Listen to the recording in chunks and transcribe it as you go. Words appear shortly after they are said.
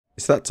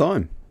that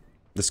time.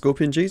 The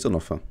Skorpion G's on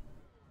offer.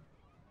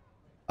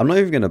 I'm not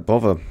even going to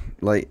bother.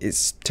 Like,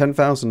 it's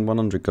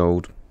 10,100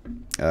 gold,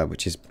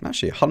 which is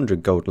actually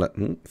 100 gold less.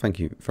 Thank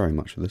you very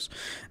much for this.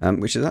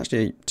 Which is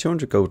actually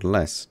 200 gold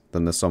less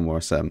than the Somewhere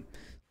SM.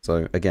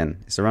 So,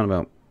 again, it's around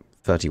about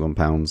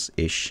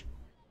 £31-ish.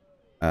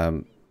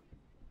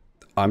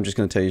 I'm just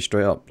going to tell you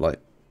straight up, like,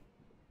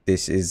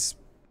 this is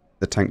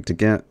the tank to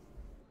get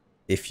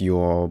if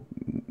you're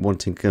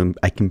wanting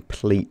a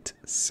complete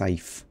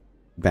safe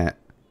bet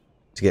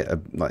to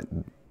get like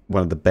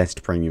one of the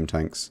best premium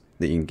tanks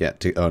that you can get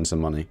to earn some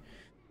money.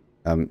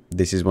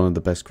 This is one of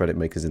the best credit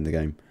makers in the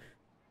game.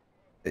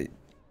 It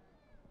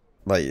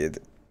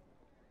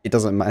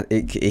doesn't matter.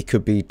 It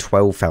could be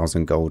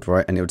 12,000 gold,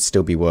 right? And it would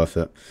still be worth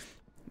it.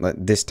 Like,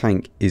 this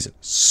tank is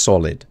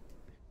solid.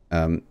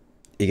 It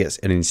gets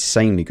an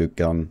insanely good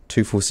gun,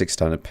 246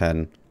 standard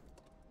pen.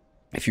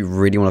 If you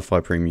really want to fly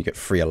premium, you get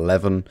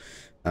 311,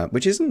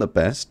 which isn't the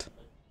best,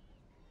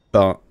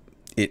 but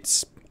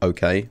it's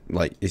okay.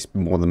 Like, it's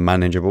more than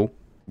manageable.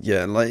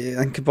 Yeah, like,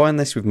 and combine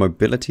this with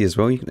mobility as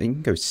well. You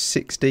can go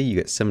 60. You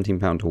get 17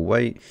 pound to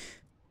weight.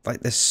 Like,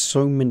 there's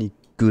so many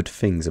good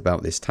things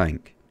about this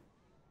tank.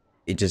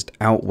 It just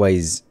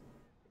outweighs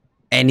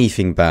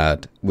anything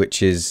bad,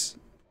 which is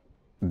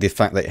the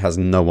fact that it has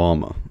no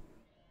armor.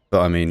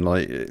 But I mean,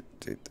 like,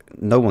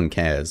 no one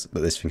cares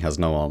that this thing has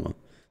no armor.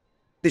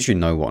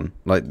 Literally no one.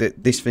 Like,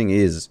 this thing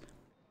is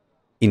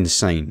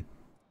insane.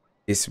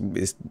 It's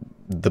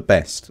the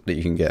best that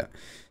you can get.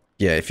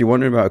 Yeah, if you're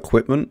wondering about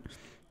equipment,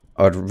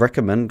 I'd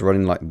recommend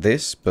running like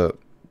this, but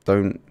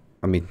don't...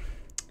 I mean,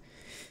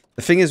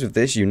 the thing is with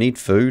this, you need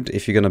food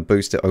if you're going to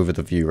boost it over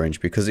the view range,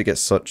 because it gets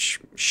such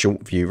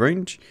short view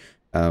range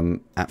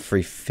at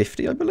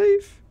 350, I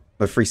believe?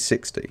 Or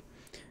 360.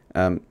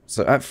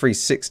 So at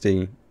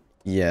 360,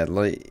 yeah,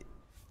 like...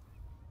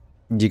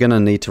 You're going to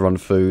need to run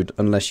food,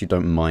 unless you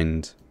don't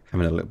mind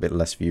having a little bit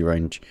less view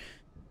range.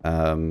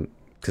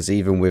 Because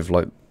even with,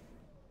 like...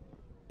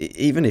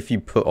 Even if you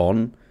put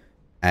on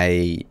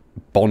a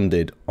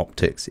bonded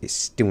optics, it's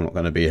still not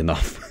going to be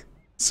enough.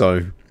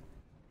 So,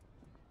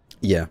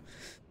 yeah.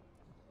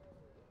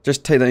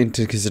 Just take that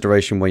into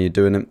consideration when you're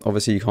doing it.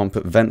 Obviously, you can't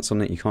put vents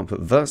on it. You can't put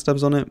vert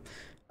stubs on it.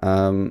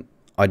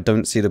 I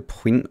don't see the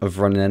point of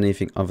running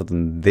anything other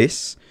than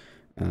this.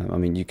 I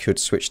mean, you could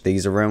switch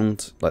these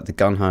around. Like, the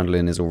gun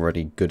handling is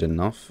already good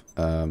enough.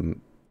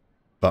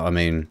 But, I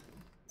mean,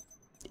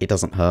 it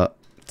doesn't hurt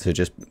to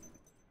just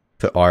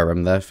put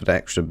IRM there for the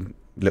extra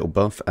little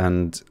buff.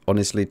 And,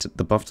 honestly,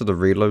 the buff to the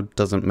reload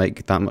doesn't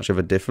make that much of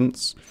a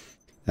difference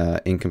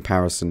in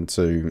comparison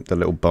to the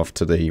little buff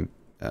to the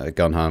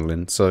gun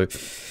handling. So,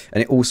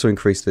 and it also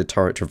increased the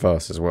turret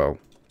traverse as well.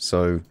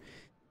 So,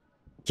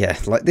 yeah,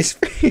 like, this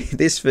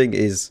thing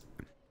is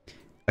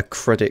a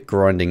credit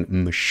grinding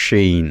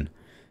machine.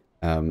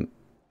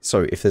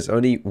 So if there's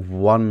only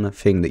one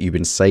thing that you've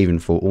been saving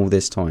for all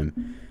this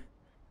time,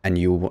 and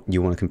you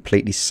want a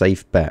completely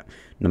safe bet,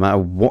 no matter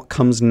what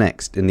comes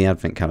next in the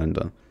advent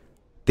calendar,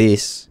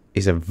 this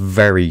is a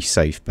very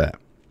safe bet.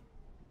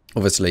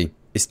 Obviously,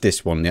 it's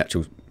this one, the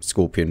actual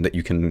Skorpion, that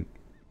you can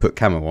put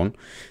camo on.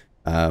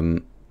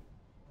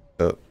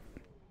 But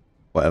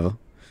whatever.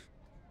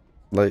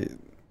 Like,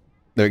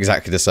 they're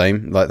exactly the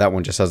same. Like, that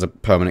one just has a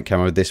permanent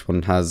camo. This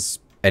one has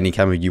any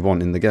camo you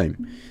want in the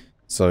game.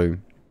 So,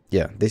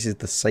 yeah, this is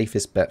the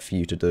safest bet for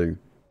you to do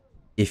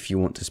if you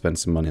want to spend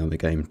some money on the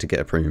game to get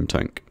a premium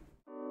tank.